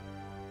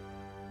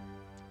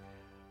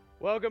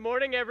Well, good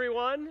morning,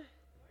 everyone.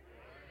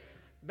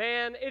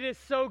 Man, it is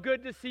so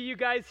good to see you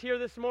guys here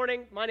this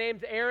morning. My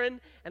name's Aaron,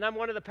 and I'm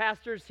one of the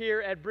pastors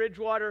here at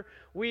Bridgewater.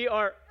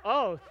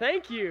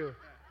 Thank you.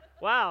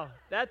 Wow,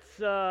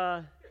 that's,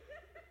 I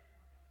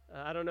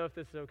don't know if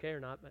this is okay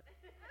or not, but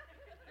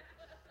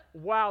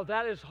wow,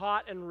 that is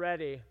hot and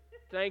ready.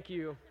 Thank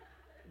you.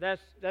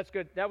 That's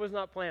good. That was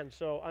not planned,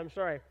 so I'm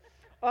sorry.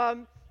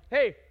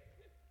 Hey,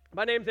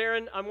 my name's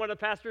Aaron. I'm one of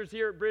the pastors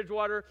here at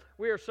Bridgewater.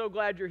 We are so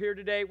glad you're here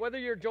today. Whether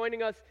you're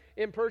joining us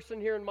in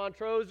person here in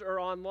Montrose or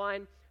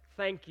online,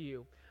 thank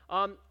you.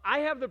 I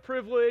have the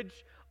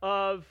privilege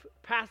of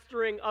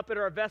pastoring up at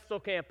our Vestal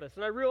campus,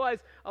 and I realize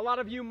a lot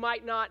of you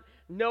might not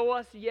know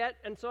us yet,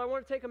 and so I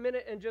want to take a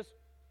minute and just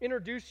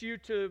introduce you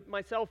to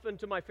myself and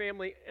to my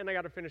family, and I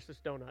got to finish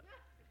this donut.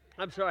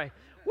 I'm sorry.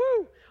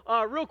 Woo!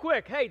 Real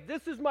quick, hey,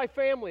 this is my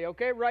family,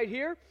 okay, right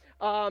here.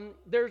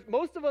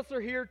 Most of us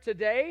are here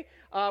today.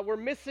 We're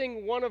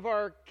missing one of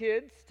our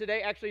kids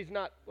today. Actually, he's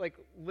not like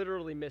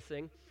literally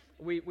missing.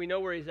 We know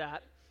where he's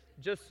at,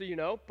 just so you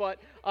know. But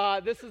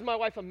this is my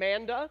wife,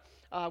 Amanda.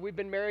 We've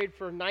been married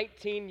for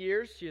 19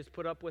 years. She has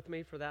put up with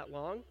me for that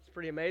long. It's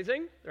pretty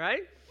amazing,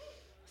 right?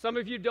 Some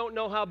of you don't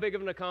know how big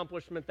of an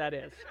accomplishment that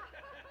is.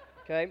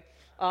 Okay.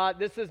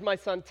 This is my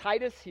son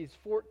Titus. He's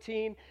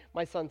 14.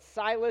 My son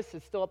Silas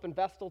is still up in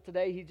Vestal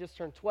today. He just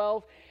turned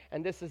 12.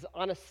 And this is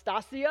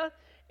Anastasia,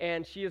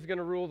 and she is going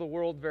to rule the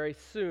world very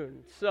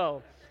soon.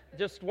 So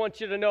just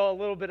want you to know a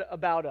little bit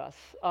about us.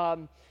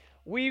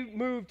 We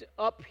moved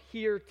up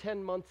here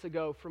 10 months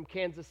ago from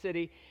Kansas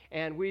City,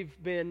 and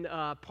we've been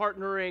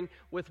partnering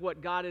with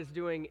what God is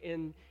doing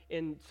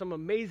in some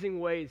amazing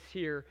ways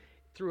here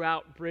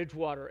throughout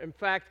Bridgewater. In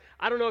fact,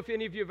 I don't know if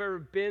any of you have ever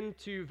been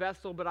to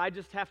Vestal, but I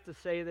just have to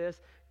say this.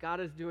 God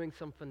is doing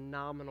some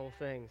phenomenal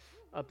things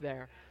up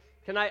there.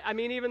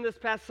 Even this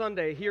past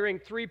Sunday, hearing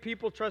 3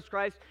 people trust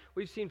Christ,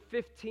 we've seen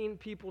 15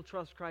 people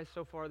trust Christ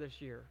so far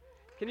this year.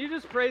 Can you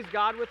just praise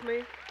God with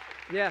me?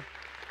 Yeah.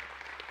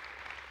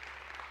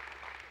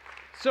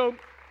 So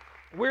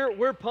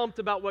we're pumped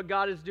about what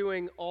God is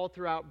doing all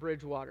throughout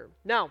Bridgewater.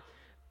 Now,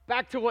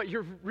 back to what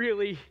you're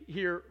really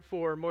here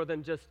for more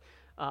than just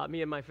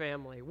me and my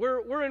family.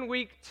 We're in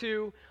week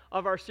 2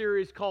 of our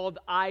series called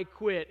I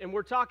Quit, and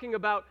we're talking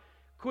about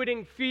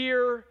quitting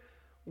fear,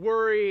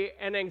 worry,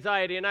 and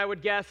anxiety, and I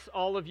would guess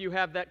all of you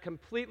have that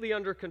completely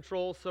under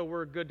control, so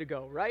we're good to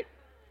go, right?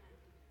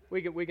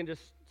 We can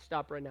just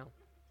stop right now.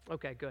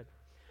 Okay, good.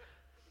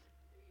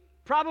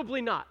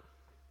 Probably not.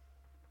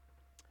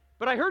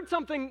 But I heard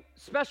something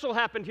special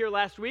happened here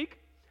last week.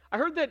 I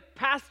heard that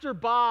Pastor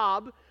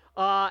Bob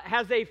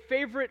has a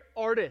favorite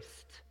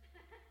artist.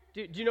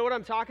 Do you know what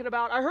I'm talking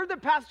about? I heard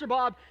that Pastor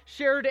Bob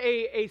shared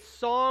a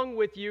song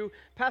with you.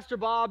 Pastor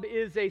Bob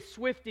is a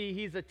Swiftie.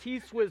 He's a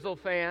T-Swizzle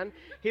fan.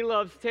 He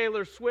loves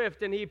Taylor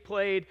Swift, and he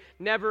played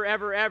Never,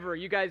 Ever, Ever.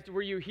 You guys,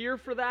 were you here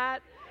for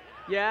that?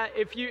 Yeah,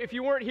 if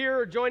you weren't here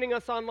or joining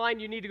us online,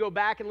 you need to go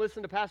back and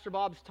listen to Pastor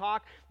Bob's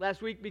talk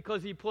last week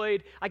because he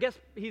played, I guess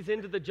he's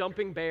into the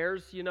jumping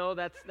bears, you know,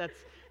 that's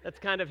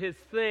kind of his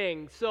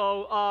thing.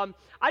 So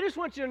I just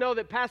want you to know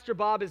that Pastor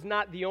Bob is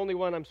not the only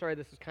one. I'm sorry,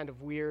 this is kind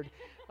of weird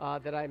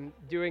that I'm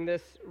doing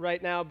this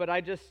right now, but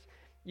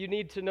you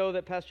need to know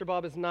that Pastor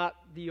Bob is not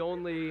the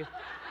only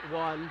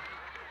one.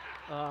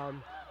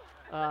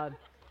 I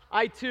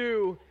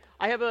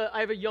have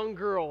a young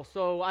girl,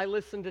 so I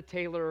listen to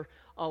Taylor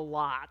a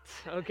lot,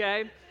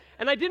 okay?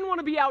 And I didn't want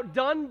to be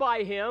outdone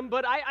by him,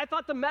 but I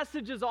thought the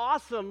message is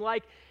awesome.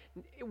 Like,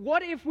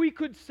 what if we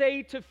could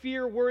say to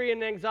fear, worry,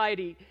 and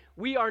anxiety,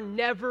 we are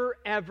never,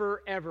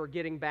 ever, ever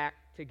getting back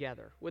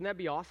together? Wouldn't that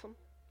be awesome?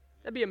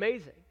 That'd be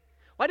amazing.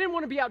 Well, I didn't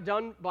want to be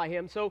outdone by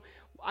him, so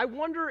I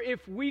wonder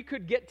if we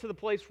could get to the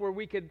place where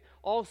we could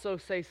also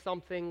say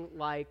something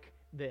like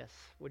this.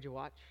 Would you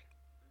watch?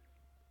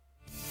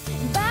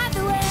 By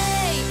the way,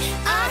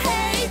 I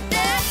hate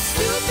that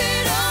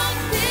stupid old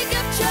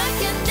pickup truck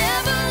and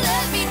never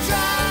let me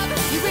drive.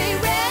 You a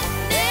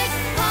redneck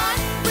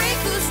heartbreak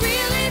who's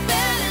really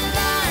bad at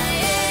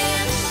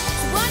lying.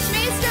 So watch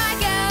me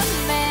strike out a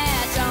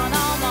match on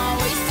all my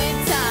wasted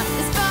time.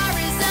 As far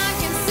as I'm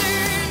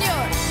concerned,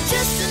 you're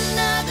just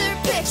another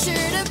picture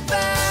to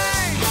burn.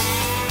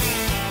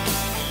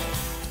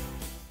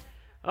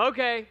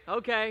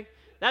 Okay.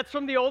 That's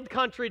from the old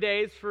country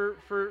days for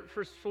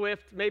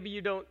Swift. Maybe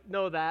you don't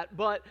know that.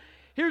 But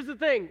here's the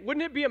thing.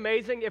 Wouldn't it be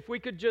amazing if we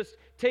could just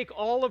take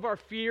all of our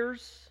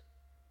fears,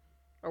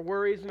 our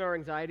worries, and our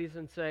anxieties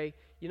and say,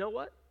 you know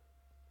what?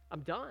 I'm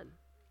done.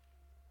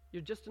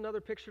 You're just another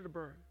picture to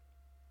burn.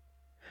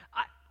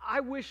 I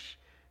wish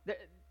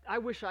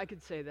I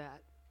could say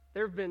that.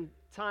 There have been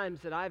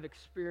times that I've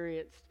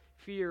experienced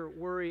fear,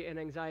 worry, and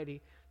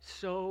anxiety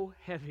so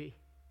heavy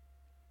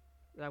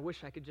that I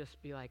wish I could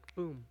just be like,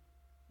 boom.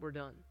 We're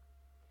done.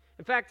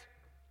 In fact,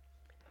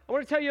 I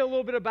want to tell you a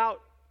little bit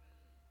about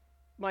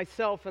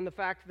myself and the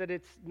fact that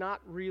it's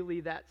not really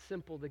that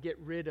simple to get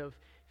rid of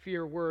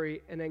fear,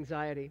 worry, and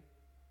anxiety.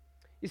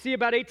 You see,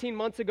 about 18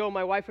 months ago,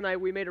 my wife and I,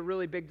 we made a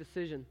really big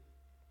decision,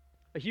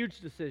 a huge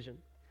decision,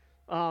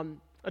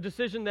 a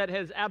decision that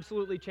has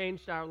absolutely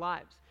changed our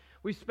lives.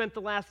 We spent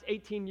the last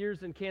 18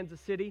 years in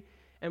Kansas City,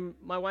 and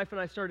my wife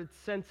and I started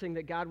sensing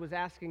that God was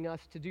asking us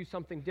to do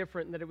something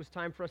different and that it was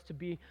time for us to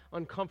be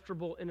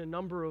uncomfortable in a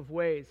number of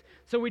ways.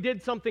 So we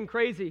did something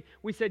crazy.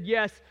 We said,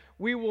 yes,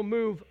 we will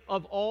move,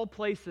 of all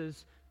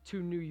places,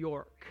 to New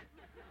York.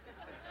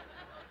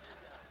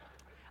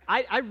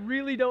 I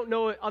really don't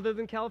know, other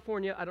than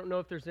California, I don't know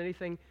if there's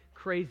anything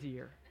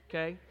crazier,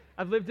 okay?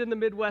 I've lived in the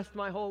Midwest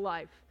my whole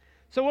life.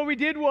 So what we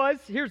did was,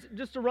 here's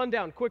just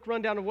a quick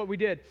rundown of what we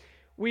did.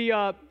 We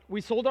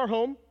sold our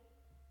home.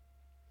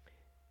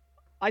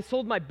 I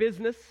sold my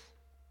business.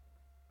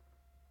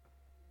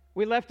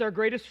 We left our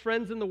greatest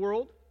friends in the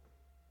world.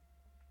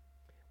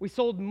 We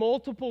sold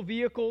multiple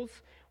vehicles.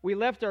 We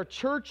left our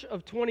church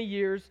of 20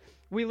 years.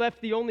 We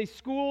left the only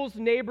schools,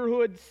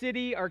 neighborhood,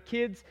 city our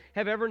kids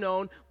have ever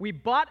known. We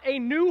bought a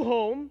new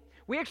home.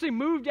 We actually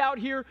moved out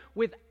here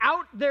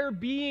without there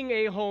being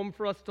a home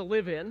for us to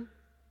live in.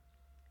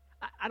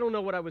 I don't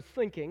know what I was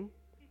thinking.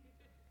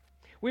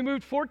 We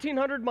moved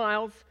 1,400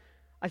 miles.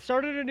 I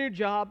started a new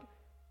job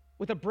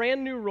with a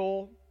brand new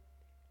role,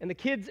 and the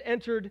kids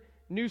entered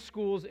new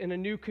schools in a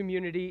new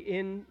community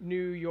in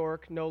New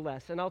York, no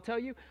less. And I'll tell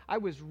you, I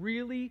was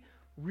really,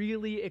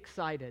 really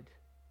excited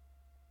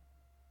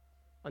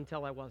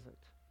until I wasn't.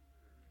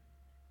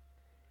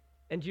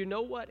 And you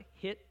know what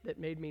hit that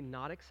made me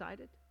not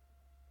excited?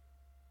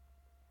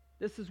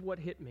 This is what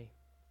hit me.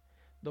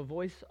 The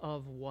voice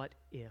of what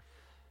if.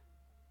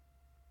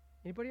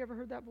 Anybody ever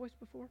heard that voice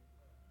before?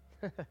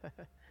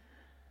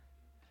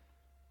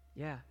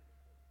 Yeah,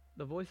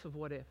 the voice of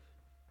what if.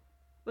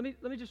 Let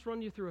me just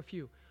run you through a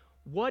few.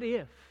 What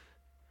if?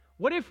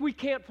 What if we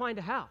can't find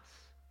a house?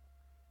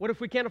 What if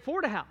we can't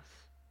afford a house?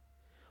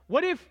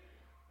 What if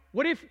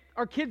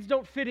our kids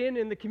don't fit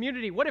in the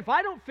community? What if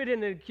I don't fit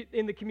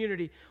in the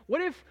community?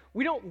 What if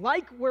we don't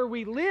like where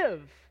we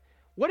live?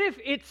 What if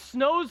it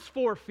snows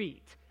 4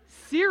 feet?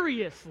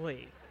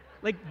 Seriously.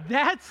 Like,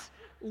 that's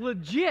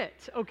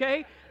legit,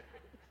 okay?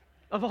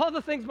 Of all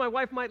the things my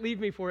wife might leave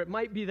me for, it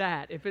might be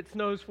that, if it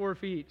snows 4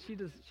 feet. She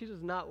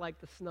does not like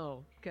the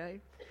snow,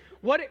 okay?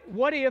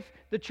 What if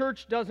the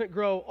church doesn't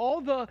grow?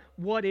 All the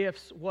what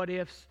ifs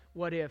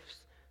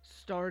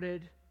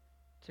started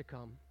to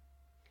come.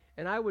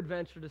 And I would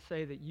venture to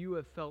say that you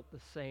have felt the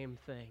same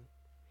thing.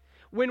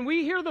 When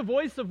we hear the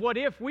voice of what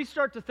if, we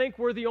start to think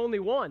we're the only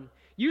one.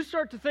 You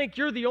start to think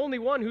you're the only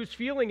one who's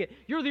feeling it.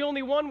 You're the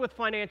only one with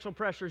financial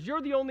pressures.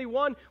 You're the only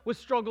one with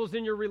struggles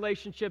in your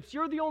relationships.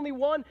 You're the only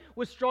one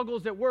with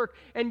struggles at work.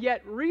 And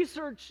yet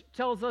research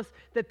tells us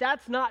that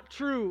that's not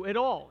true at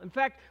all. In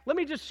fact, let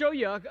me just show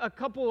you a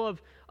couple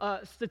of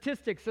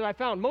statistics that I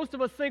found. Most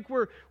of us think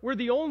we're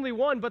the only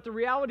one, but the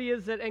reality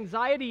is that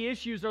anxiety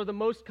issues are the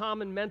most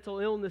common mental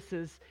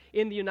illnesses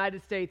in the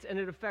United States, and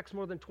it affects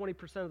more than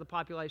 20% of the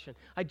population.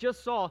 I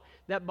just saw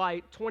that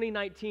by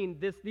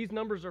 2019, these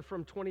numbers are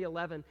from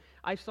 2011.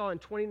 I saw in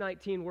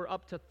 2019 we're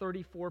up to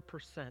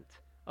 34%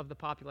 of the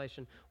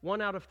population.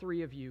 1 out of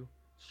 3 of you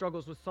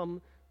struggles with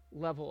some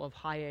level of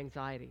high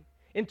anxiety.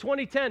 In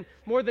 2010,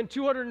 more than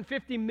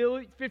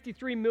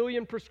 53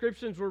 million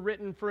prescriptions were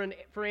written for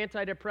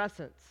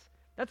antidepressants.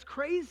 That's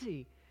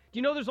crazy. Do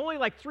you know there's only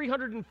like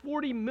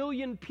 340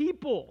 million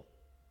people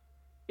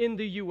in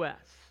the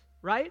U.S.,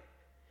 right?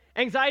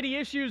 Anxiety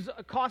issues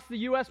cost the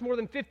U.S. more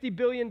than $50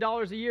 billion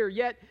a year,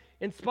 yet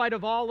in spite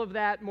of all of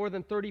that, more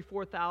than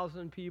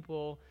 34,000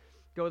 people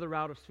go the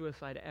route of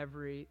suicide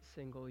every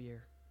single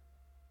year.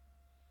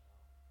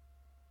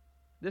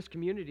 This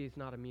community is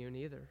not immune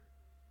either.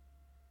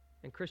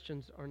 And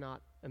Christians are not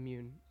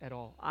immune at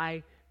all.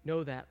 I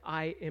know that.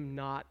 I am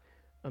not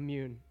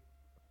immune.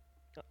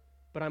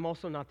 But I'm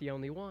also not the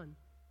only one.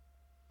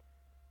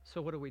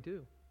 So what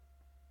do?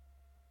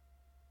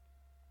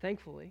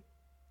 Thankfully,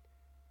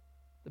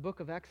 the book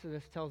of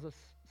Exodus tells us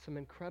some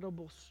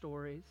incredible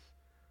stories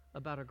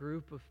about a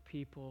group of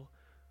people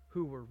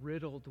who were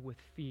riddled with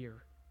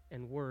fear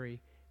and worry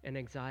and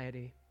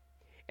anxiety.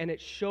 And it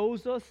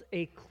shows us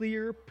a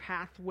clear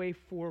pathway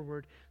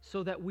forward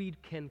so that we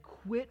can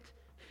quit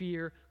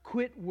fear,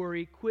 quit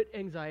worry, quit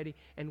anxiety,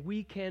 and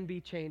we can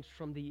be changed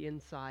from the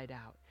inside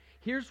out.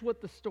 Here's what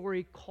the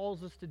story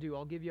calls us to do.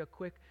 I'll give you a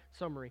quick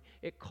summary.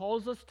 It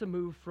calls us to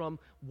move from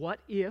what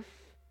if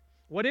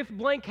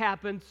blank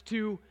happens,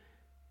 to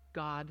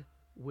God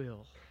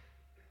will.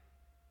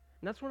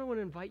 And that's what I want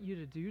to invite you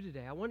to do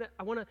today. I want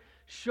to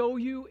show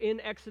you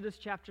in Exodus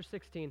chapter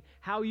 16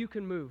 how you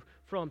can move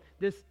from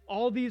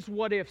all these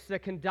what ifs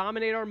that can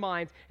dominate our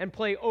minds and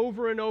play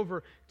over and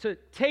over, to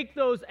take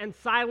those and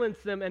silence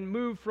them and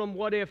move from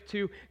what if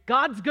to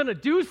God's going to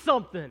do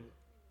something.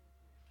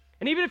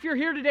 And even if you're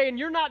here today and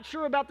you're not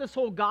sure about this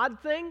whole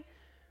God thing,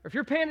 or if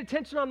you're paying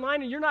attention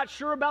online and you're not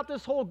sure about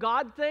this whole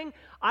God thing,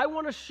 I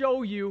want to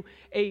show you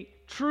a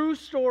true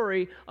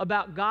story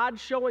about God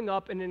showing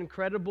up in an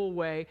incredible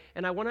way,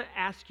 and I want to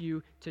ask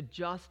you to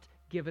just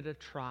give it a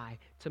try,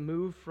 to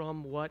move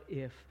from what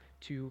if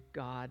to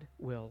God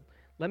will.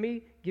 Let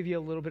me give you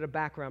a little bit of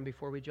background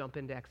before we jump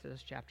into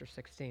Exodus chapter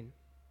 16.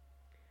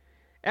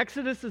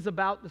 Exodus is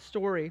about the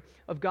story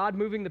of God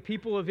moving the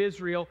people of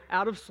Israel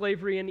out of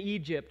slavery in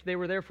Egypt. They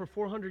were there for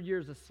 400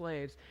 years as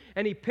slaves.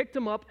 And he picked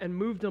them up and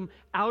moved them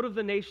out of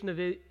the nation of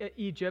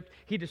Egypt.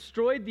 He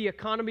destroyed the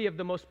economy of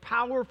the most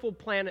powerful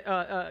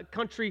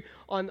country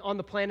on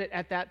the planet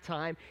at that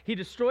time. He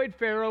destroyed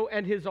Pharaoh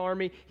and his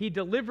army. He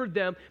delivered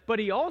them. But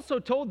he also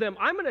told them,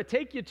 I'm going to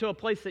take you to a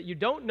place that you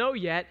don't know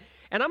yet.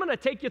 And I'm going to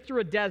take you through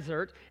a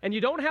desert, and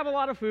you don't have a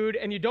lot of food,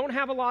 and you don't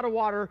have a lot of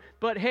water,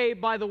 but hey,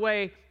 by the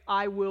way,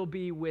 I will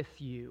be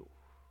with you.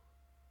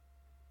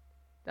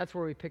 That's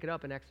where we pick it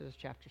up in Exodus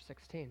chapter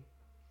 16.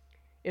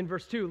 In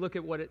verse 2, look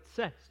at what it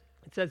says.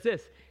 It says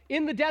this,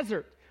 in the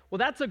desert. Well,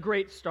 that's a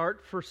great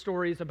start for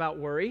stories about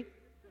worry.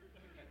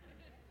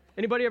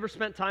 Anybody ever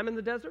spent time in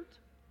the desert?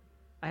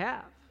 I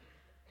have.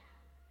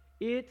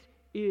 It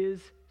is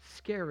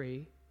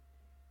scary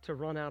to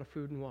run out of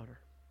food and water.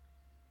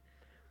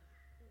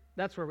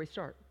 That's where we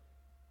start.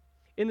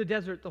 In the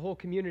desert, the whole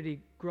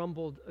community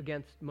grumbled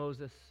against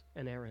Moses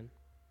and Aaron.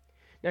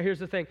 Now, here's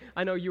the thing.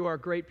 I know you are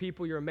great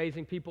people, you're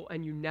amazing people,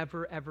 and you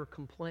never, ever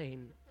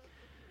complain.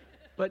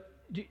 But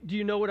do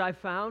you know what I've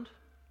found?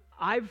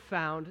 I've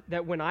found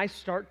that when I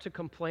start to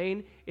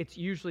complain, it's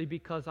usually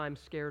because I'm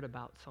scared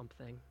about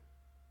something.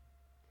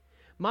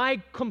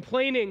 My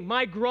complaining,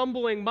 my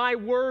grumbling, my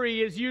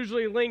worry is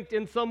usually linked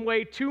in some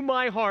way to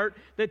my heart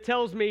that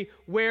tells me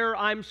where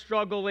I'm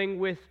struggling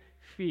with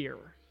fear.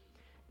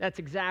 That's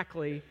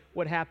exactly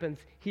what happens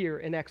here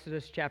in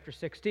Exodus chapter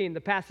 16. The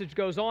passage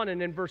goes on,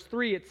 and in verse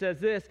 3 it says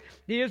this,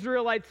 the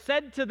Israelites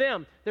said to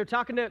them, they're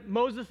talking to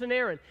Moses and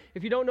Aaron.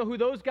 If you don't know who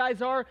those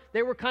guys are,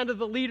 they were kind of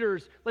the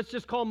leaders. Let's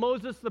just call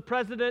Moses the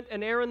president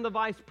and Aaron the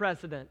vice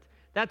president.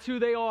 That's who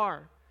they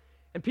are.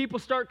 And people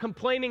start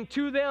complaining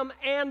to them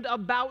and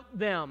about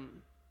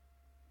them.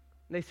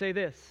 And they say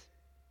this,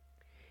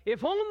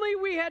 if only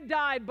we had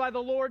died by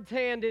the Lord's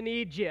hand in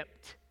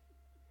Egypt.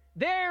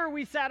 There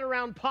we sat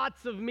around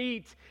pots of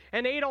meat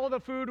and ate all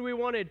the food we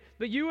wanted.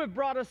 But you have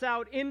brought us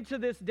out into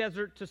this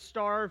desert to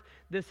starve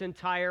this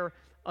entire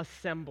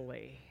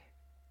assembly.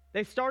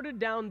 They started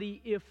down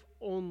the if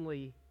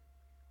only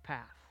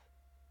path.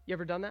 You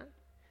ever done that?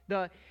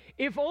 The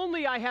if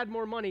only I had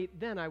more money,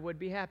 then I would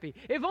be happy.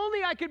 If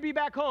only I could be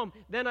back home,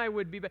 then I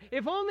would be back.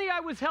 If only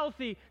I was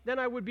healthy, then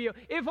I would be.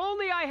 If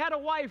only I had a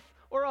wife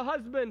or a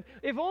husband.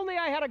 If only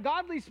I had a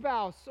godly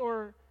spouse,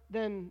 or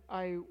then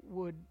I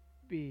would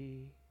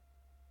be.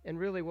 And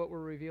really what we're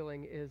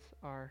revealing is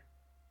our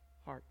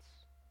hearts,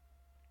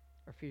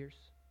 our fears,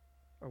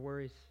 our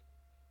worries,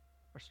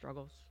 our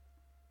struggles.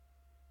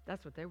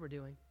 That's what they were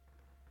doing.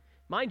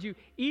 Mind you,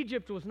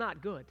 Egypt was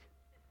not good.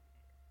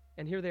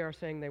 And here they are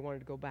saying they wanted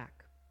to go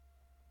back.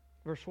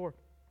 Verse 4.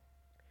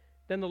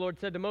 Then the Lord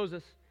said to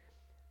Moses,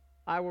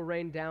 I will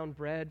rain down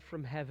bread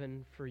from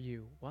heaven for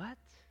you. What?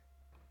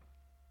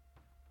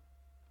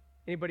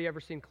 Anybody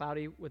ever seen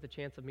Cloudy with a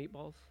Chance of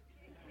Meatballs?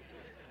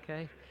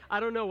 Okay. I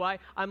don't know why.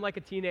 I'm like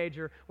a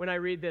teenager. When I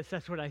read this,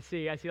 that's what I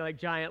see. I see like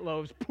giant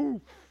loaves.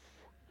 Poof.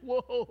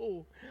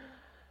 Whoa.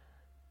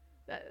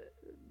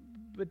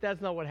 But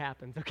that's not what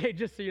happens, okay?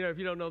 Just so you know, if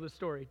you don't know the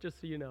story, just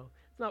so you know.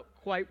 It's not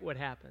quite what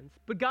happens.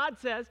 But God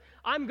says,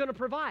 I'm going to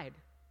provide.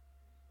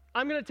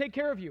 I'm going to take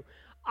care of you.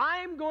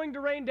 I'm going to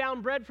rain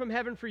down bread from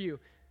heaven for you.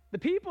 The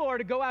people are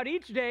to go out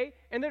each day,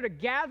 and they're to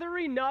gather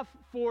enough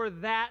for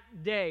that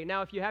day.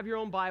 Now, if you have your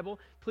own Bible,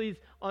 please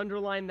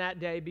underline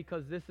that day,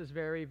 because this is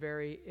very,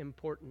 very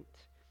important.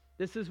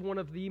 This is one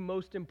of the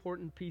most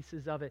important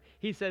pieces of it.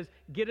 He says,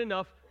 get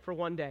enough for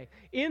one day.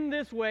 In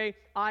this way,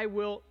 I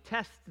will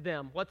test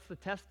them. What's the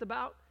test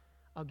about?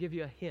 I'll give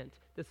you a hint.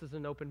 This is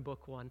an open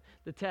book one.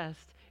 The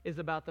test is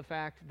about the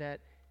fact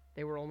that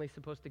they were only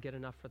supposed to get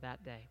enough for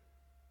that day.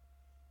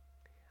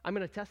 I'm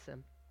going to test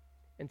them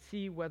and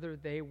see whether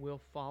they will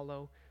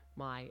follow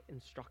my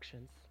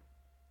instructions.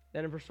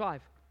 Then in verse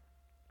 5,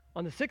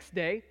 on the sixth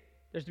day,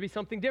 there's to be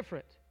something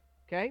different,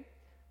 okay?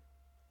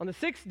 On the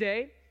sixth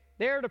day,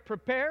 they are to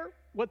prepare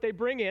what they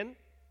bring in,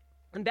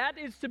 and that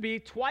is to be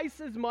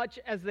twice as much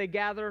as they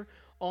gather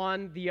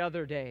on the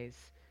other days.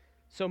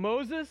 So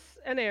Moses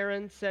and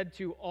Aaron said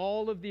to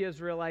all of the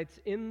Israelites,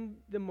 in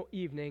the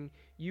evening,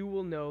 you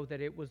will know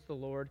that it was the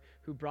Lord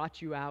who brought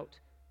you out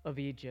of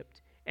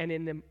Egypt. And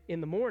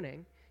in the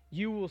morning,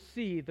 you will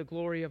see the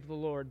glory of the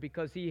Lord,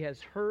 because he has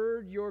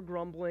heard your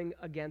grumbling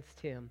against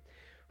him.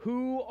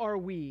 Who are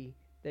we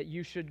that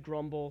you should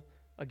grumble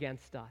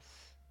against us?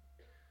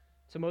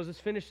 So Moses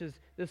finishes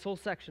this whole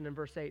section in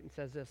verse 8 and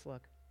says this,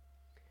 look.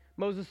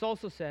 Moses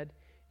also said,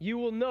 you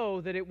will know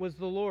that it was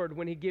the Lord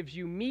when he gives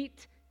you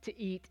meat to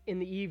eat in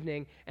the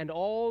evening and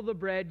all the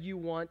bread you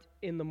want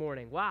in the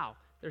morning. Wow.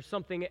 There's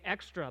something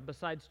extra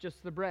besides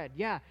just the bread.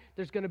 Yeah,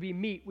 there's going to be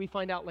meat. We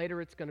find out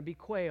later it's going to be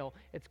quail.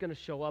 It's going to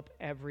show up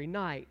every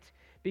night.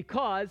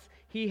 Because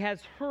he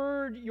has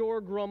heard your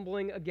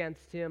grumbling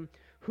against him.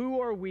 Who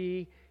are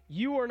we?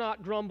 You are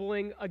not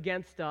grumbling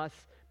against us,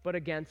 but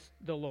against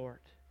the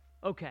Lord.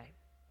 Okay,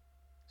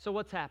 so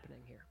what's happening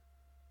here?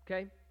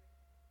 Okay?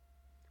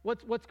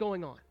 What's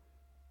going on?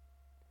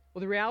 Well,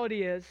 the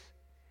reality is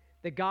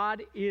that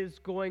God is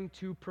going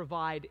to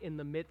provide in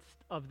the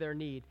midst of their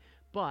need.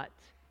 but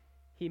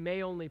he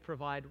may only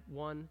provide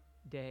one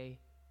day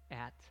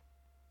at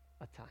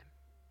a time.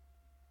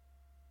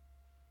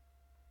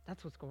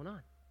 That's what's going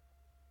on.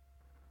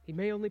 He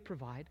may only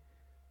provide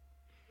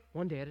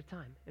one day at a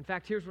time. In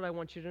fact, here's what I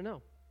want you to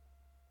know.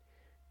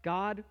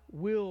 God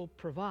will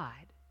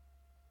provide,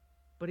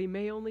 but he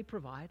may only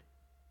provide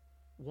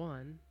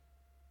one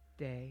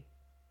day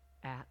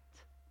at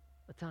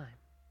a time.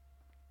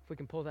 If we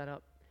can pull that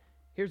up.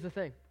 Here's the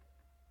thing.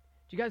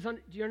 Do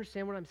you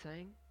understand what I'm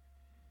saying?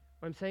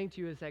 What I'm saying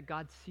to you is that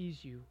God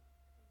sees you.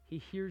 He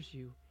hears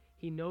you.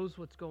 He knows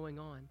what's going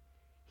on.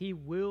 He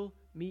will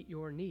meet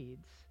your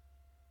needs,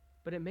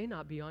 but it may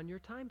not be on your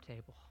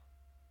timetable.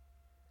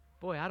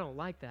 Boy, I don't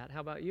like that. How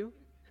about you?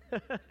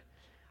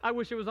 I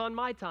wish it was on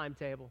my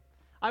timetable.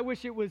 I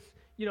wish it was,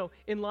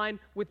 in line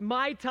with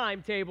my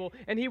timetable,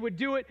 and he would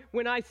do it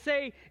when I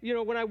say,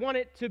 when I want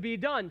it to be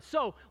done.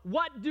 So,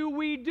 what do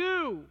we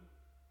do?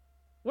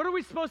 What are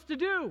we supposed to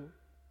do?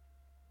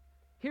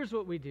 Here's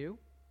what we do.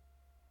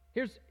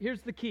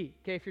 Here's the key.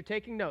 Okay, if you're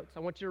taking notes, I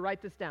want you to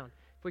write this down.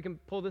 If we can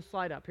pull this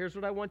slide up. Here's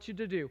what I want you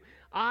to do.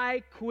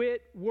 I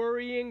quit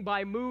worrying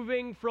by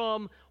moving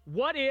from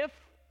what if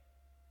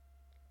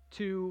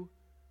to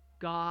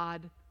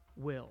God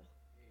will.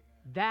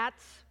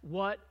 That's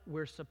what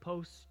we're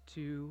supposed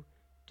to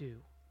do.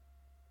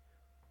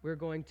 We're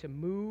going to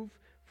move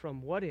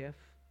from what if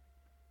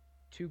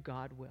to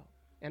God will.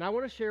 And I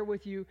want to share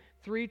with you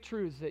 3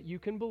 truths that you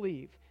can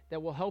believe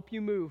that will help you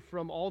move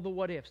from all the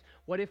what ifs.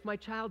 What if my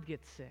child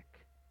gets sick?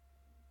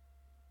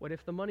 What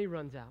if the money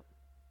runs out?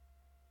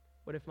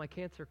 What if my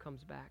cancer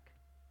comes back?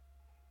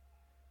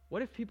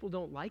 What if people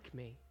don't like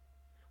me?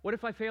 What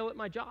if I fail at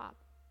my job?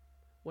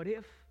 What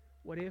if?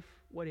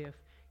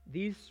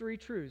 These 3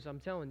 truths, I'm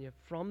telling you,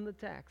 from the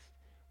text,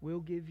 will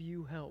give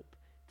you help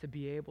to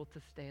be able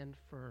to stand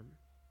firm,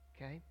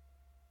 okay?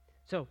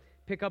 So,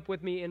 pick up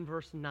with me in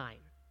verse 9,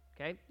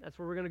 okay? That's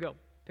where we're going to go.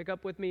 Pick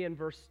up with me in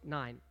verse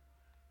 9.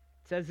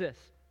 It says this.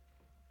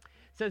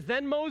 It says,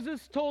 Then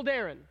Moses told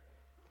Aaron,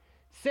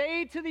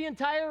 say to the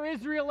entire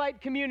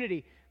Israelite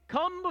community,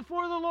 come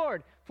before the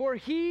Lord, for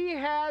he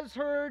has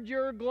heard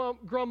your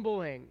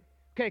grumbling.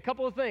 Okay, a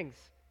couple of things.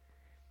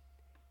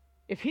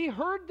 If he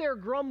heard their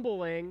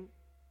grumbling,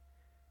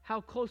 how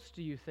close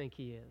do you think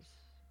he is?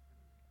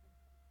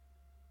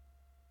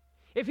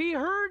 If he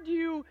heard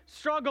you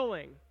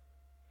struggling,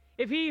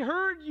 if he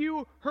heard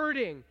you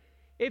hurting,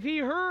 if he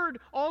heard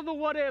all the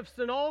what ifs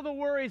and all the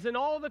worries and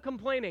all the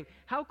complaining,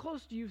 how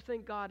close do you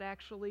think God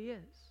actually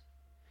is?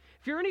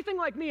 If you're anything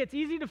like me, it's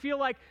easy to feel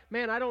like,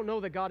 man, I don't know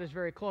that God is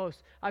very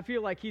close. I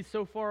feel like he's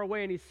so far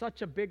away and he's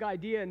such a big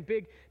idea and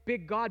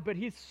big God, but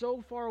he's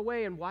so far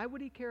away, and why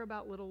would he care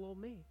about little old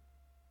me?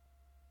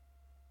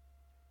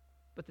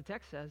 But the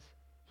text says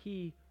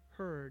he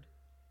heard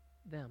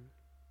them.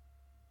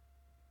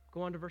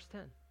 Go on to verse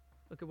 10.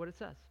 Look at what it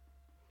says.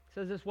 It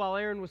says this, while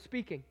Aaron was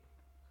speaking,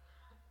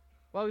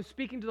 while he was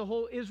speaking to the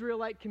whole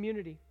Israelite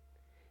community,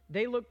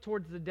 they looked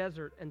towards the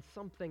desert and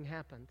something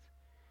happened.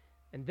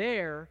 And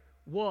there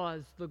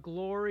was the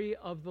glory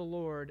of the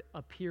Lord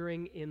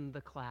appearing in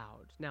the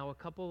clouds. Now, a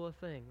couple of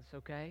things,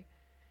 okay?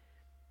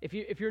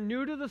 If you're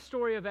new to the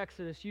story of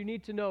Exodus, you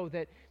need to know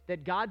that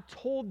God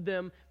told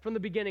them from the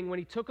beginning when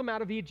he took them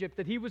out of Egypt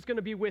that he was going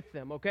to be with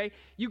them, okay?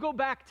 You go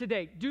back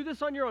today. Do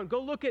this on your own.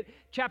 Go look at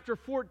chapter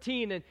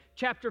 14 and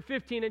chapter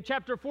 15. In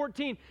chapter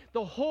 14,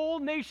 the whole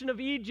nation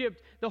of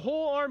Egypt, the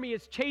whole army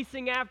is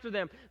chasing after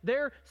them.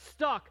 They're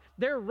stuck.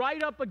 They're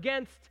right up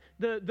against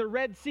the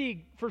Red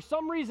Sea. For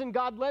some reason,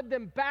 God led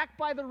them back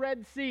by the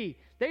Red Sea.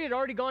 They had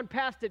already gone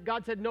past it.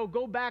 God said, no,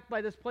 go back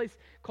by this place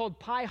called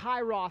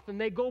Pi-Hiroth. And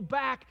they go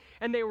back,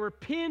 and they were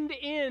pinned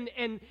in,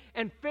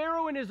 and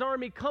Pharaoh and his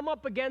army come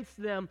up against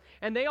them,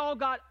 and they all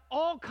got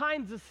all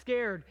kinds of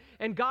scared.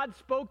 And God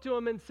spoke to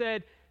them and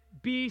said,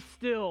 be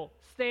still,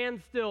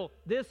 stand still.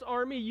 This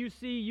army you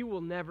see, you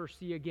will never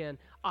see again.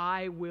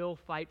 I will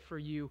fight for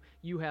you.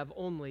 You have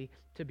only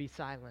to be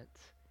silent.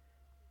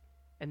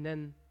 And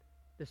then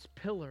this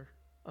pillar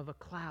of a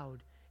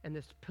cloud and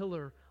this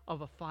pillar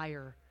of a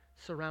fire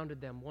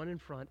surrounded them, one in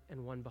front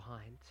and one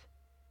behind.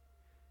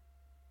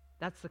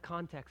 That's the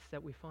context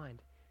that we find.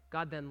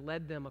 God then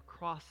led them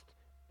across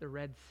the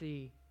Red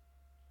Sea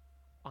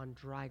on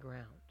dry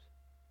ground,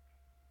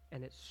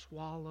 and it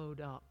swallowed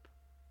up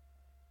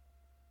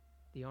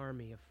the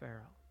army of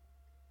Pharaoh.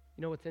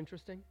 You know what's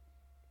interesting?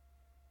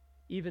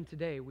 Even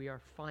today, we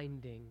are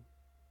finding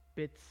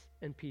bits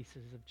and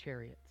pieces of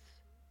chariots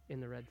in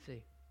the Red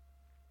Sea.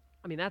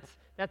 I mean,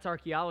 that's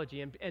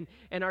archaeology,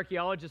 and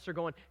archaeologists are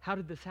going, how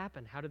did this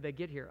happen? How did they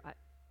get here?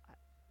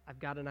 I've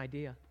got an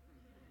idea.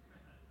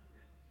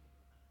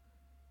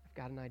 I've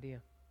got an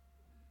idea.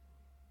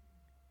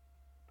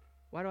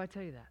 Why do I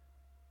tell you that?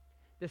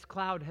 This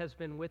cloud has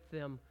been with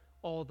them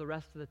all the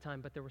rest of the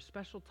time, but there were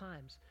special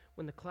times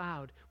when the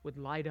cloud would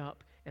light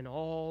up and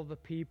all the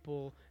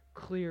people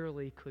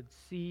clearly could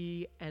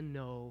see and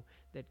know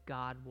that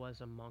God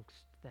was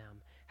amongst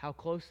them. How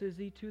close is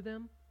he to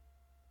them?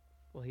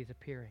 Well, he's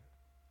appearing.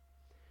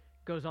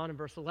 Goes on in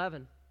verse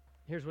 11.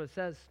 Here's what it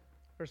says,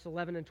 verse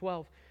 11 and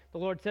 12. The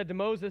Lord said to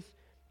Moses,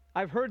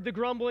 I've heard the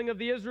grumbling of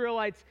the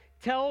Israelites.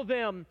 Tell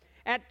them,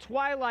 at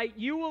twilight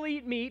you will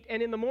eat meat,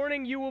 and in the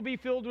morning you will be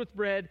filled with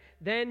bread.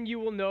 Then you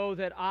will know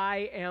that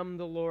I am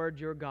the Lord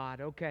your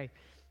God. Okay,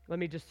 let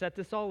me just set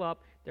this all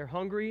up. They're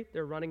hungry.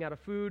 They're running out of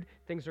food.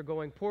 Things are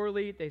going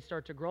poorly. They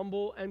start to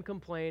grumble and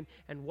complain.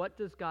 And what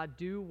does God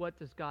do? What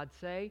does God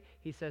say?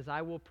 He says,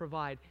 I will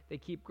provide. They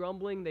keep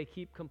grumbling. They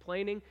keep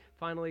complaining.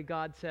 Finally,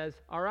 God says,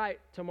 all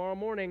right, tomorrow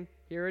morning,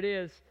 here it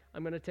is.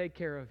 I'm going to take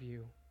care of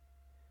you.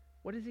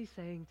 What is he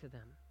saying to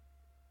them?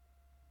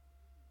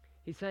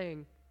 He's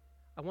saying,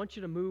 I want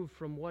you to move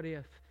from what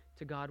if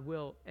to God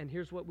will. And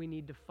here's what we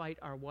need to fight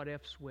our what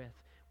ifs with.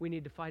 We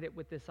need to fight it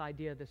with this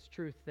idea, this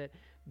truth that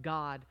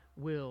God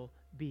will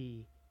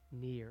be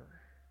near.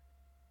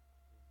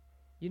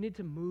 You need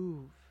to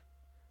move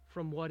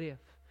from what if.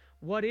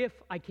 What if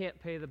I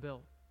can't pay the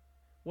bill?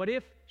 What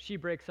if she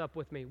breaks up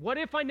with me? What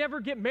if I never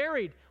get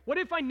married? What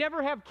if I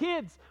never have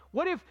kids?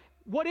 What if?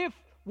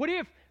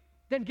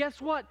 Then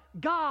guess what?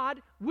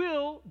 God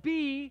will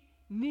be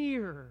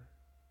near.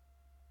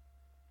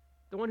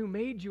 The one who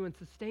made you and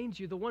sustains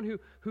you, the one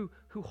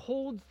who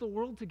holds the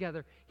world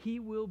together, he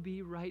will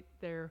be right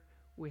there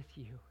with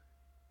you.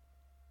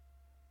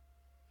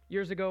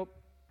 Years ago,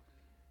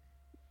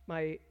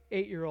 my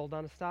 8-year-old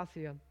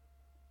Anastasia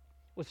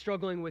was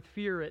struggling with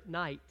fear at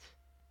night.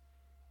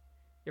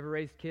 You ever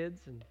raised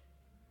kids? And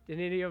did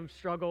any of them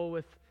struggle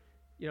with,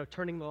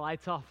 turning the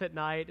lights off at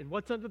night? And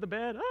what's under the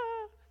bed?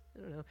 I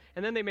don't know.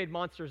 And then they made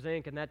Monsters,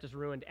 Inc., and that just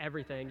ruined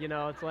everything.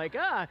 It's like,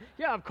 yeah,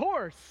 of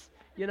course,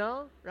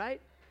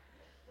 right?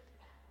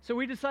 So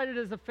we decided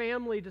as a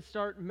family to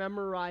start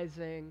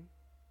memorizing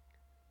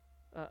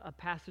a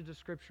passage of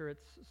Scripture.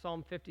 It's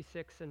Psalm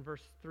 56 and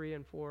verse 3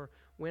 and 4.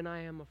 When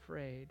I am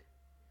afraid,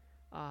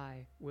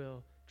 I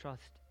will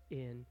trust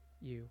in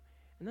you.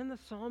 And then the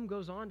psalm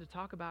goes on to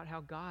talk about how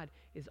God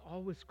is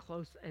always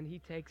close and he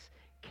takes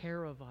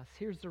care of us.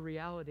 Here's the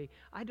reality.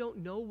 I don't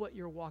know what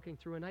you're walking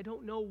through, and I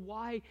don't know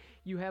why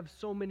you have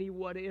so many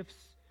what ifs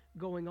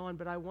going on,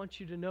 but I want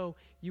you to know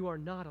you are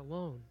not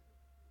alone.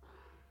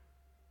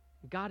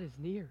 God is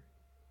near.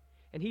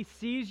 And he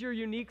sees your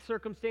unique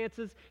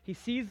circumstances. He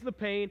sees the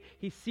pain.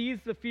 He sees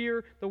the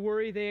fear, the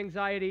worry, the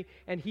anxiety,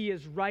 and he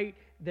is right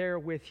there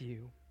with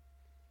you.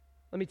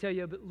 Let me tell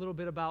you a little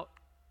bit about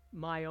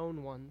my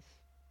own ones.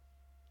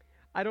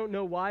 I don't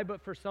know why,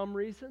 but for some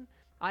reason,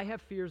 I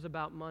have fears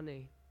about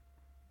money.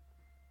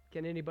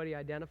 Can anybody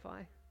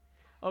identify?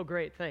 Oh,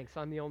 great, thanks.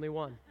 I'm the only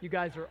one. You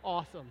guys are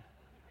awesome.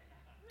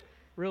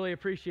 Really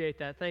appreciate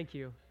that. Thank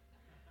you.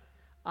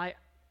 I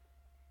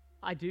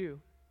do.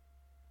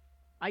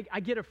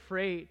 I get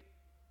afraid.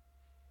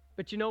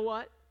 But you know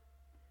what?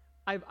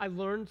 I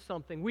learned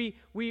something.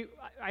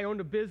 I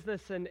owned a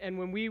business, and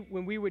when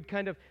we would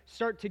kind of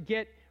start to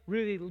get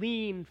really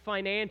lean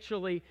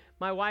financially,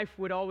 my wife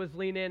would always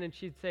lean in and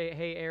she'd say,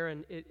 hey,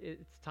 Aaron,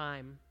 it's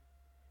time.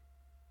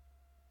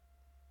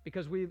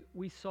 Because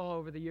we saw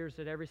over the years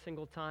that every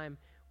single time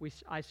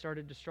I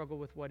started to struggle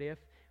with what if,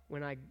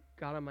 when I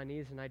got on my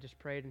knees and I just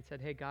prayed and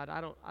said, hey, God, I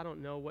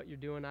don't know what you're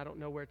doing. I don't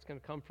know where it's going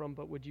to come from,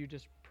 but would you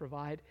just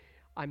provide?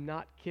 I'm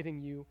not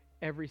kidding you.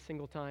 Every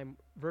single time,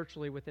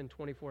 virtually within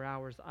 24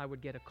 hours, I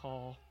would get a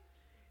call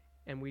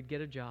and we'd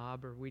get a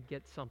job or we'd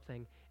get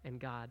something and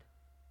God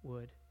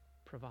would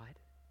provide.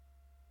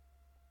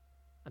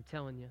 I'm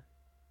telling you,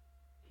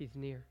 he's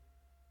near.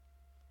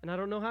 And I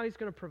don't know how he's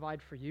going to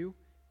provide for you.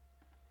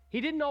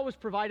 He didn't always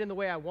provide in the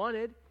way I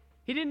wanted.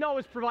 He didn't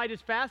always provide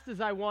as fast as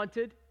I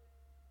wanted,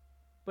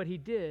 but he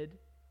did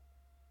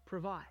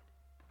provide.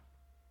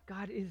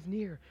 God is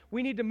near.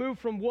 We need to move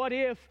from what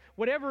if,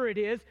 whatever it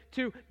is,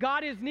 to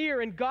God is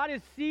near and God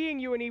is seeing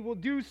you and he will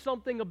do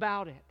something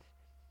about it.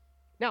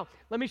 Now,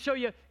 let me show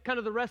you kind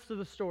of the rest of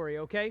the story,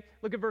 okay?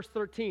 Look at verse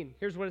 13.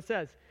 Here's what it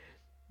says.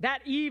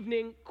 That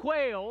evening,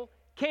 quail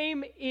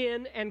came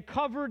in and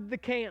covered the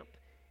camp.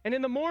 And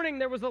in the morning,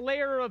 there was a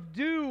layer of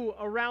dew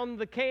around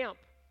the camp.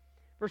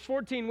 Verse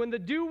 14, when the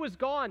dew was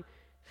gone,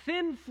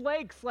 thin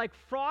flakes like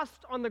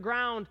frost on the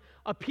ground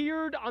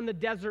appeared on the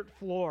desert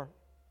floor.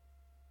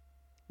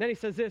 Then he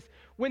says this,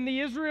 when the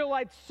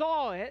Israelites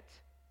saw it,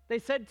 they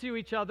said to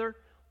each other,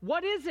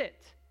 what is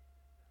it?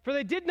 For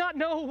they did not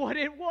know what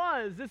it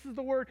was. This is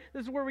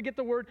where we get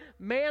the word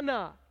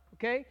manna,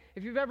 okay?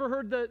 If you've ever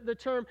heard the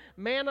term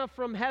manna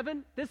from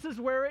heaven, this is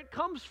where it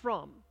comes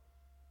from.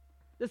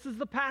 This is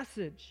the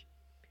passage.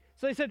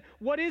 So they said,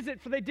 what is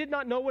it? For they did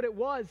not know what it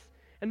was.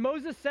 And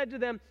Moses said to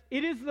them,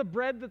 it is the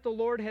bread that the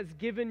Lord has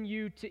given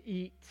you to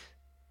eat.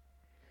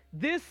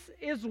 This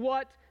is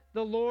what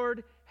the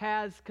Lord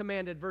has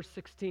commanded. Verse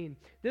 16.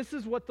 This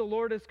is what the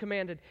Lord has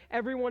commanded.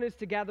 Everyone is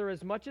to gather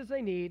as much as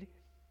they need.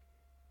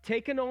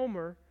 Take an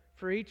omer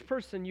for each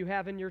person you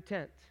have in your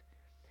tent.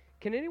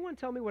 Can anyone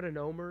tell me what an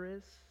omer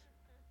is?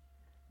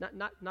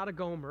 Not a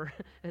gomer,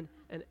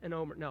 an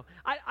omer. No,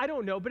 I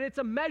don't know, but it's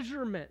a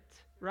measurement,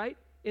 right?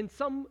 In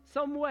some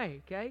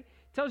way, okay?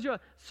 Tells you a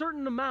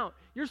certain amount.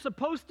 You're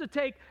supposed to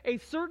take a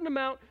certain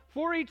amount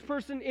for each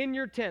person in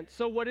your tent.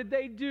 So what did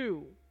they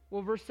do?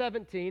 Well, verse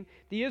 17,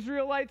 the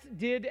Israelites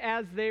did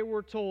as they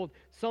were told.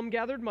 Some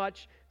gathered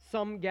much,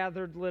 some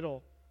gathered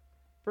little.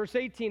 Verse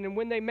 18, and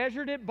when they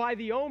measured it by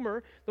the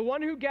omer, the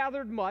one who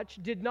gathered much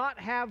did not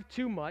have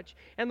too much,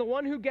 and the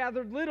one who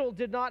gathered little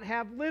did not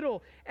have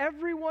little.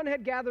 Everyone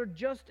had gathered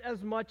just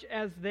as much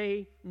as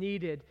they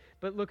needed.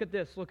 But look at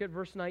this. Look at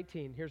verse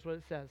 19. Here's what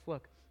it says.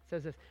 Look, it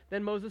says this.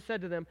 Then Moses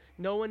said to them,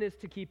 no one is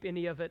to keep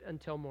any of it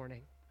until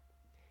morning.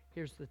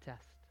 Here's the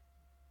test.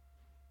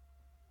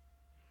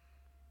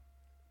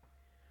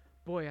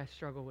 Boy, I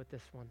struggle with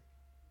this one.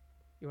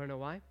 You want to know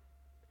why?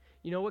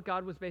 You know what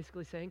God was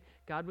basically saying?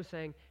 God was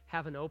saying,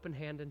 have an open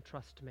hand and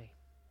trust me.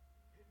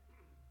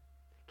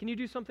 Can you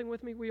do something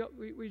with me?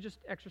 We just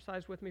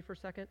exercise with me for a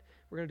second.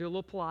 We're going to do a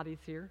little Pilates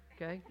here,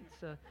 okay?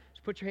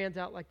 Just put your hands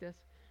out like this.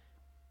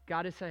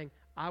 God is saying,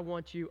 I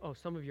want you. Oh,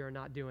 some of you are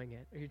not doing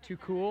it. Are you too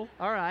cool?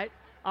 All right,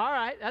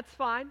 that's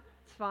fine.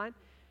 It's fine.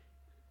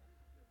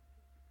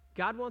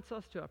 God wants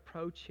us to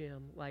approach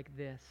him like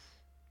this,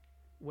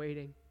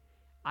 waiting.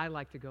 I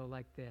like to go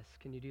like this.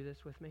 Can you do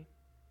this with me?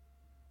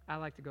 I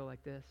like to go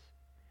like this.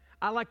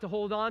 I like to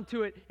hold on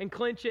to it and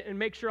clench it and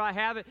make sure I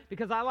have it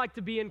because I like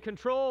to be in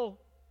control.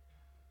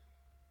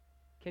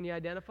 Can you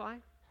identify?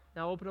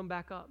 Now open them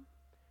back up.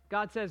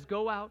 God says,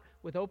 go out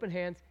with open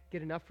hands,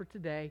 get enough for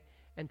today,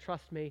 and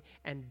trust me,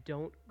 and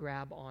don't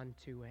grab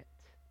onto it.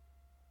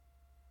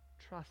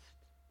 Trust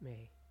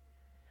me.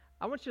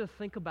 I want you to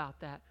think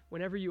about that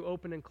whenever you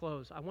open and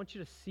close. I want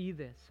you to see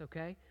this,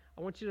 okay?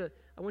 I want you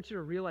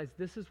to realize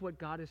this is what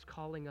God is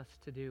calling us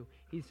to do.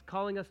 He's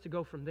calling us to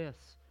go from this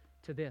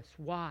to this.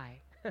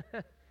 Why?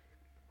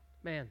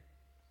 Man,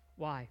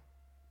 why?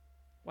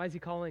 Why is he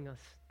calling us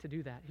to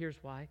do that? Here's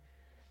why.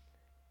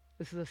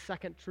 This is a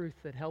second truth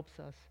that helps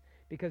us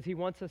because he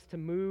wants us to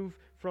move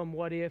from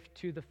what if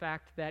to the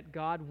fact that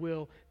God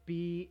will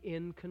be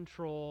in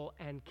control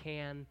and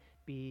can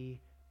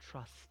be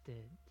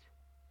trusted.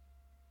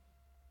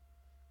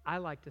 I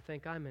like to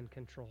think I'm in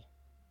control.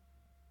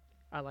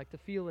 I like to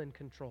feel in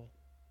control.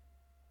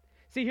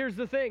 See, here's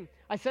the thing.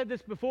 I said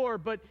this before,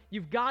 but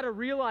you've got to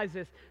realize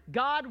this.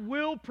 God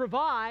will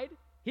provide.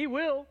 He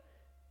will.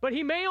 But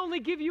he may only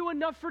give you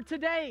enough for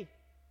today.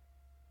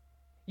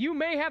 You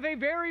may have a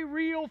very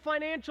real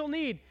financial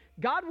need.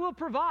 God will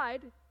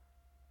provide.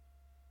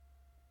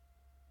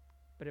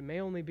 But it may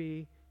only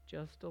be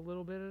just a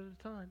little bit at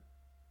a time.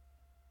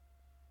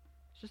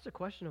 It's just a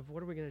question of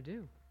what are we going to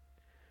do?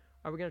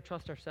 Are we going to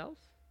trust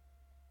ourselves?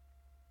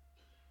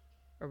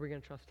 Or are we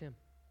going to trust him?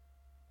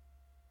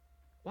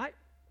 Why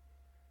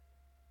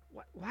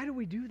do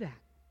we do that?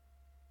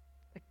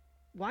 Like,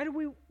 why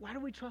do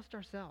we trust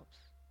ourselves?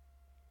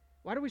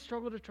 Why do we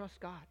struggle to trust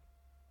God?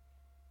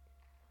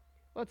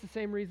 Well, it's the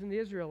same reason the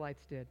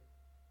Israelites did.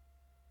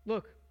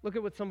 Look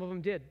at what some of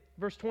them did.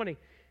 Verse 20.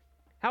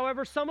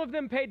 However, some of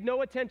them paid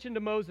no attention to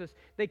Moses.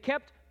 They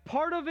kept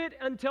part of it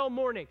until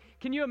morning.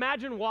 Can you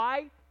imagine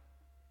why?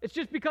 It's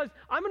just because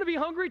I'm going to be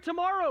hungry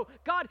tomorrow.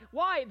 God,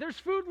 why? There's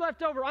food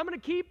left over. I'm going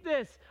to keep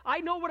this. I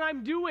know what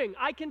I'm doing.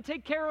 I can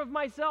take care of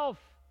myself.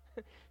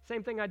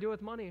 Same thing I do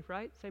with money,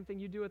 right? Same thing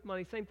you do with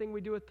money. Same thing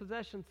we do with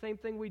possessions. Same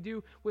thing we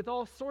do with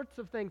all sorts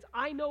of things.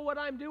 I know what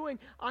I'm doing.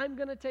 I'm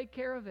going to take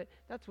care of it.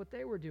 That's what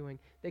they were doing.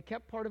 They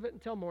kept part of it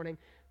until morning,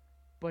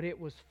 but it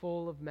was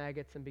full of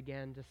maggots and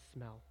began to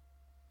smell.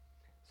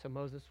 So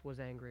Moses was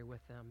angry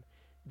with them.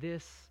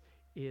 This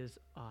is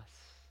us.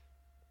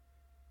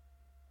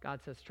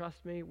 God says,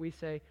 trust me. We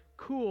say,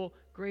 cool,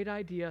 great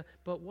idea,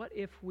 but what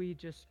if we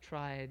just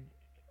tried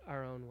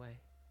our own way?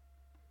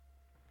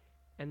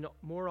 And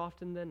more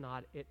often than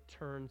not, it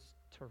turns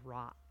to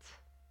rot.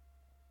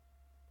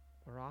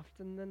 More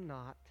often than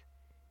not,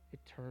 it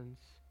turns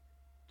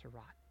to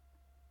rot.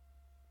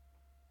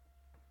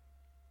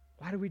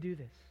 Why do we do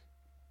this?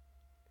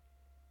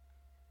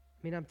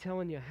 I mean, I'm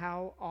telling you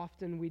how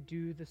often we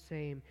do the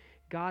same.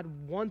 God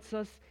wants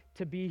us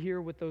to be here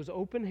with those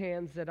open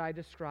hands that I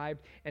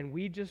described, and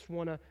we just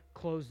want to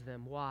close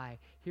them. Why?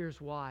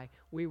 Here's why.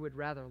 We would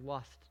rather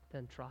lust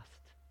than trust.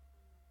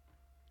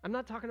 I'm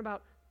not talking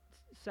about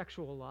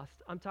sexual lust.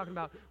 I'm talking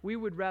about we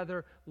would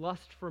rather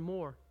lust for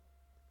more,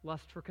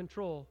 lust for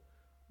control,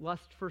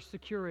 lust for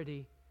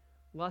security,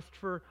 lust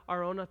for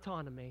our own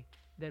autonomy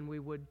than we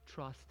would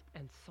trust,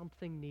 and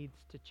something needs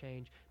to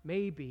change.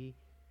 Maybe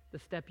the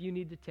step you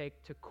need to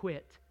take to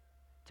quit,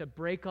 to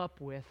break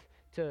up with,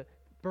 to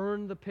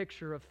burn the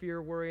picture of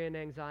fear, worry, and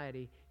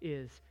anxiety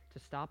is to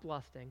stop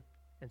lusting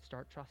and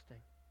start trusting.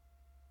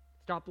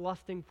 Stop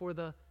lusting for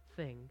the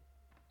thing.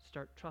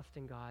 Start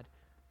trusting God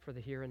for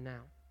the here and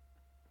now.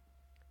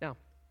 Now,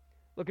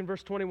 look in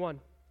verse 21.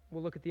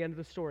 We'll look at the end of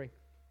the story.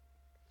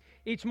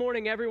 Each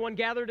morning, everyone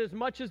gathered as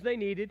much as they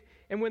needed,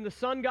 and when the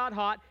sun got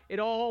hot, it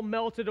all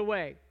melted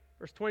away.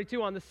 Verse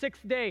 22, on the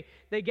sixth day,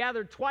 they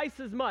gathered twice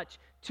as much,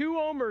 2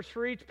 omers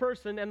for each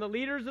person, and the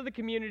leaders of the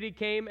community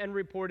came and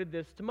reported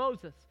this to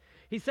Moses.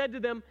 He said to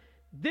them,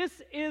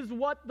 this is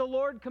what the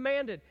Lord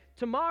commanded.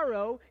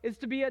 Tomorrow is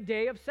to be a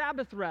day of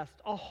Sabbath rest,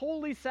 a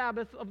holy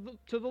Sabbath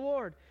to the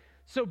Lord.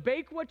 So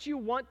bake what you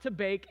want to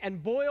bake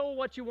and boil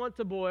what you want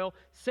to boil.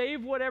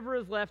 Save whatever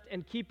is left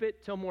and keep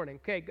it till morning.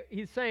 Okay,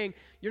 he's saying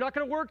you're not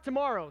going to work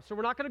tomorrow, so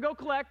we're not going to go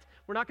collect.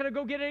 We're not going to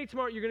go get any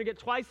tomorrow. You're going to get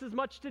twice as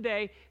much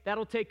today.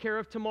 That'll take care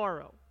of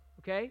tomorrow.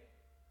 Okay?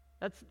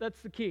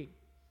 That's the key.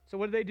 So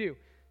what did they do?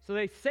 So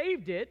they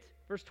saved it,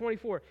 verse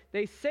 24.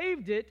 They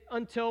saved it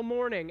until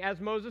morning, as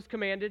Moses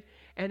commanded,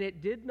 and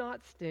it did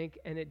not stink,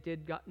 and it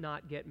did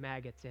not get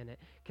maggots in it.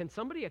 Can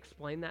somebody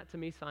explain that to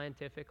me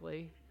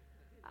scientifically?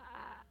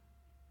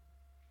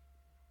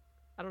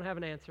 I don't have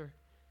an answer,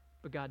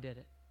 but God did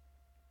it.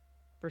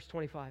 Verse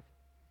 25.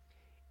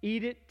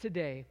 Eat it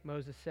today,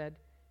 Moses said,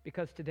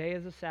 because today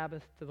is a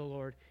Sabbath to the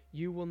Lord.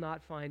 You will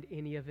not find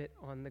any of it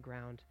on the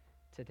ground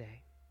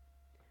today.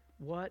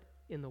 What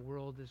in the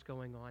world is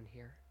going on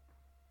here?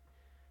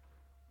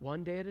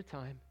 One day at a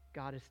time,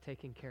 God is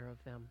taking care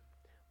of them.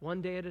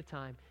 One day at a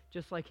time,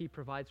 just like he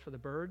provides for the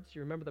birds.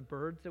 You remember the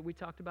birds that we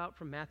talked about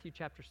from Matthew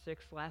chapter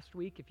 6 last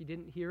week? If you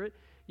didn't hear it,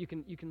 you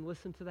can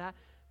listen to that.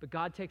 But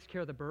God takes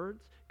care of the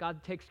birds.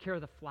 God takes care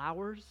of the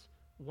flowers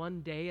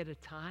one day at a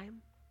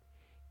time.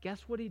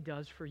 Guess what he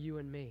does for you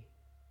and me?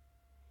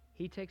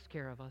 He takes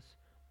care of us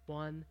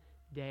one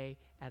day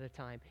at a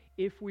time.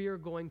 If we are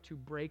going to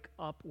break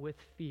up with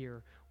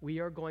fear, we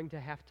are going to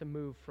have to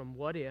move from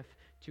what if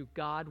to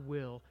God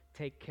will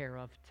take care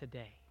of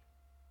today.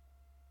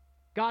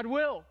 God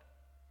will.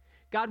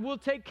 God will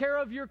take care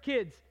of your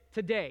kids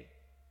today.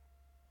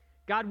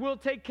 God will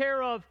take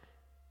care of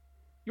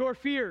your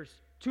fears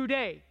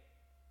today.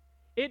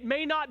 It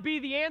may not be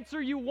the answer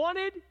you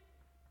wanted.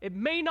 It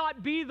may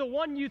not be the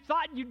one you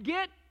thought you'd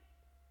get,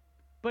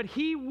 but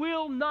he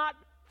will not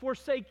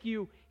forsake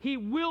you. He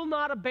will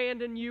not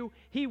abandon you.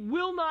 He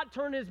will not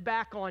turn his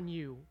back on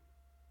you.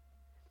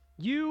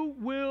 You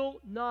will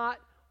not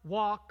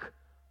walk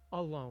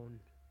alone.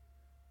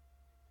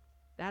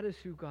 That is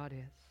who God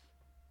is.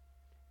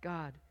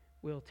 God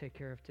will take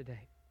care of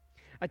today.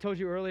 I told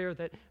you earlier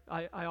that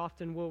I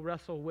often will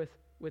wrestle with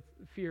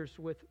fears,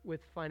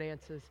 with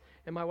finances.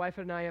 And my wife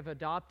and I have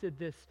adopted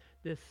this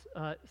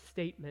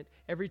statement.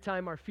 Every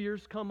time our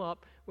fears come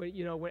up,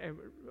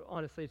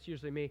 honestly, it's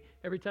usually me.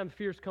 Every time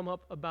fears come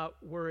up about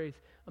worries,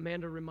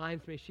 Amanda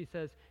reminds me, she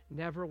says,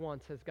 never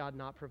once has God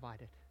not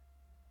provided.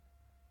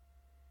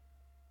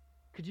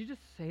 Could you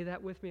just say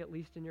that with me, at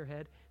least in your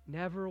head?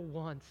 Never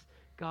once has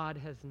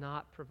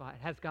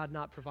God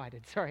not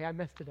provided. Sorry, I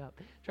messed it up.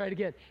 Try it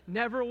again.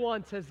 Never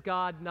once has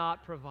God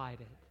not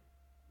provided.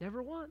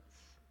 Never once.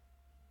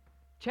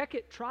 Check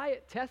it, try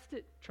it, test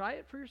it, try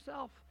it for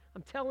yourself.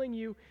 I'm telling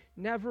you,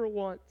 never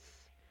once.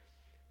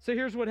 So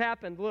here's what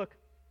happened. Look,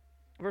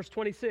 verse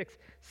 26.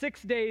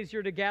 6 days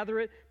you're to gather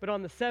it, but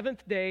on the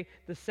seventh day,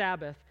 the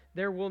Sabbath,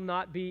 there will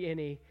not be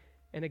any.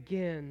 And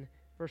again,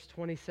 verse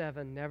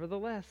 27.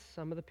 Nevertheless,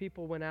 some of the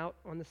people went out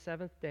on the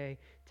seventh day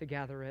to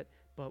gather it,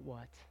 but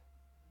what?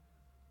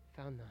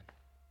 Found none.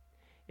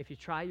 If you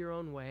try your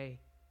own way,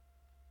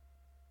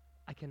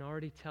 I can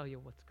already tell you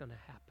what's going to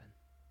happen.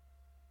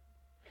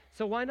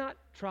 So why not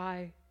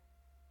try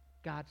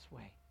God's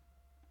way?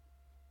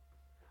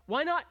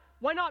 Why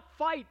not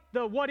fight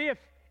the what if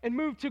and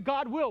move to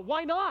God will?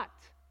 Why not?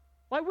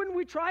 Why wouldn't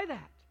we try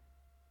that?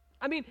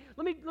 I mean,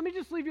 let me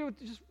just leave you with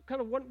just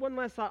kind of one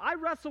last thought. I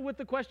wrestle with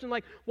the question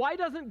like, why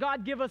doesn't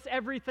God give us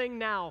everything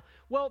now?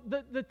 Well,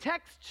 the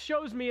text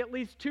shows me at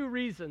least two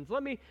reasons.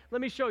 Let me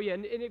show you.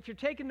 And if you're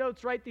taking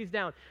notes, write these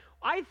down.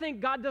 I think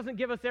God doesn't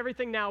give us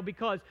everything now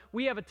because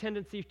we have a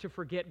tendency to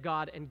forget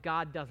God, and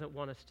God doesn't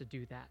want us to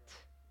do that.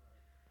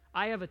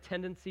 I have a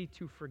tendency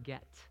to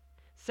forget.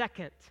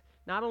 Second,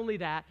 not only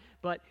that,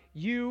 but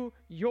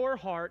your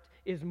heart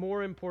is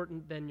more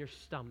important than your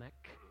stomach,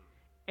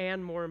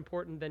 and more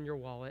important than your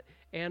wallet,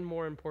 and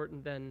more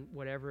important than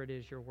whatever it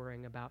is you're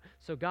worrying about.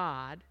 So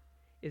God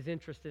is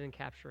interested in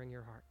capturing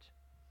your heart.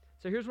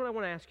 So here's what I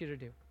want to ask you to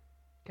do,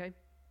 okay?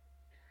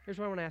 Here's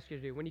what I want to ask you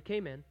to do. When you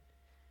came in,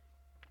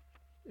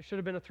 there should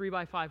have been a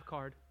 3x5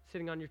 card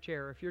sitting on your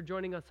chair. If you're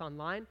joining us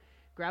online,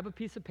 grab a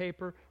piece of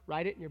paper,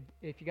 write it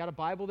if you got a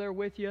Bible there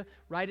with you,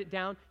 write it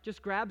down.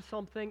 Just grab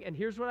something, and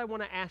here's what I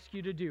want to ask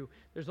you to do.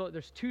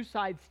 There's two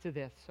sides to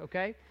this,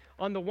 okay?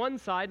 On the one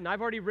side, and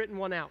I've already written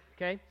one out,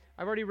 okay?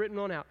 I've already written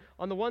one out.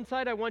 On the one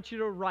side, I want you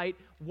to write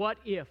what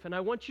if, and I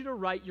want you to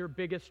write your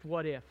biggest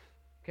what if,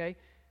 okay?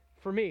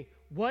 For me,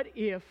 what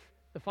if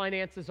the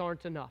finances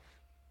aren't enough?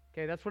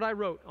 Okay, that's what I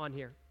wrote on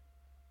here,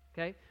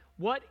 okay?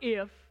 What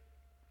if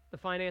the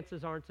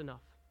finances aren't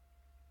enough,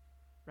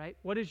 right?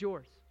 What is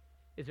yours?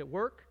 Is it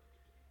work?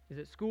 Is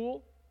it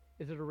school?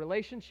 Is it a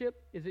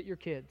relationship? Is it your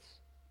kids?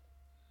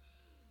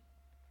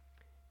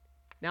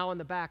 Now on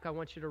the back, I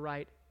want you to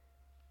write,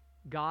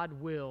 God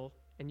will,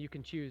 and you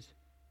can choose,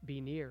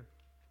 be near.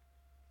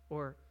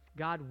 Or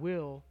God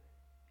will,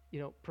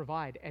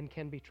 provide and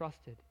can be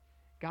trusted.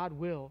 God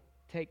will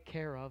take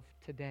care of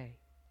today.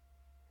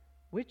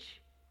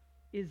 Which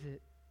is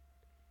it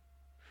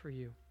for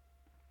you?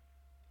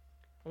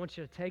 I want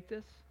you to take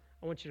this.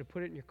 I want you to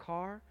put it in your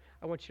car.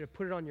 I want you to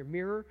put it on your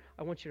mirror.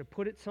 I want you to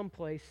put it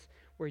someplace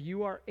where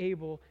you are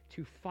able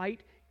to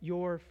fight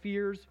your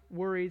fears,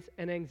 worries,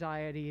 and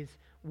anxieties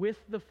with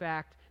the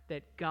fact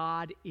that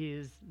God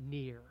is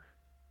near.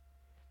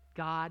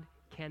 God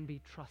can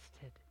be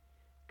trusted.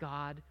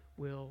 God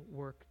will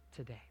work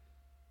today.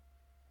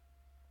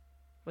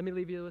 Let me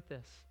leave you with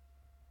this.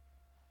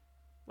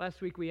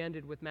 Last week we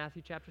ended with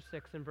Matthew chapter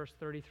 6 and verse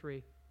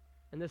 33.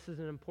 And this is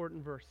an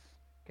important verse,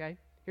 okay?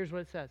 Here's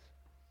what it says.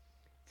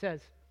 It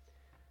says,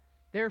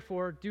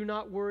 therefore, do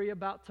not worry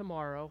about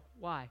tomorrow.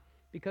 Why?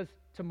 Because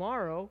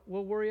tomorrow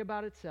will worry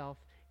about itself.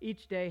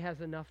 Each day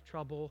has enough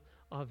trouble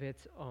of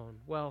its own.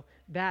 Well,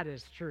 that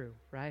is true,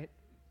 right?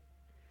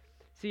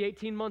 See,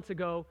 18 months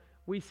ago,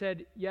 we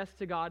said yes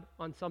to God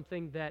on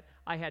something that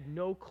I had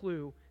no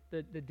clue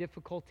the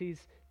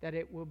difficulties that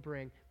it will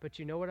bring. But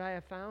you know what I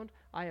have found?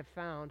 I have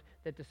found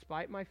that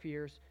despite my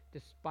fears,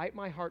 despite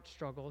my heart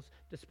struggles,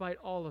 despite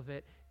all of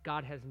it,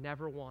 God has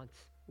never once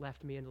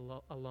left me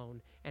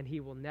alone, and he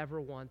will never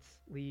once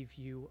leave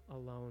you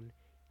alone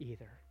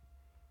either.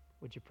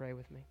 Would you pray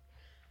with me?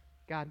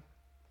 God,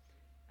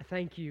 I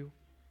thank you.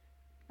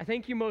 I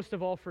thank you most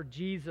of all for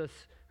Jesus,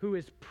 who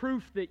is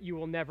proof that you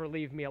will never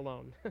leave me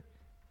alone.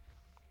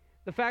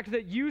 The fact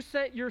that you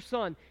sent your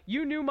son,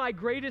 you knew my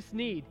greatest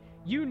need.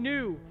 You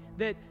knew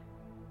that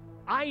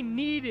I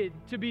needed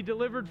to be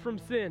delivered from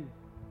sin.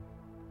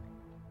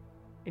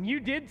 And you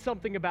did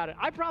something about it.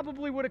 I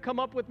probably would have come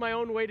up with my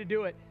own way to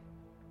do it,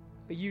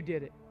 but you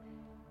did it.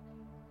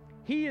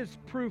 He is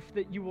proof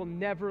that you will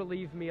never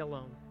leave me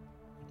alone.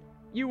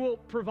 You will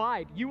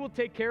provide. You will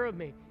take care of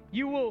me.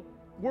 You will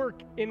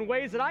work in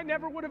ways that I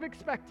never would have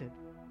expected.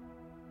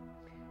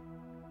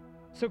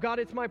 So God,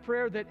 it's my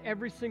prayer that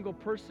every single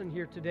person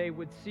here today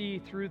would see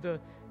through the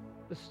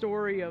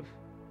story of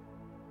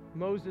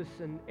Moses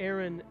and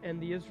Aaron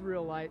and the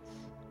Israelites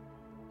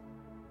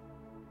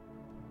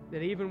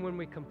that even when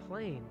we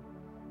complain,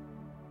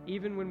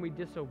 even when we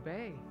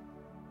disobey,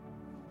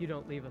 you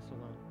don't leave us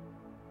alone.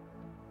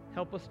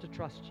 Help us to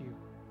trust you,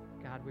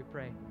 God, we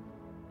pray.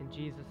 In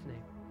Jesus'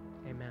 name,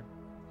 amen.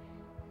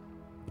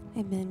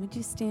 Amen. Would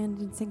you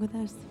stand and sing with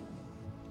us?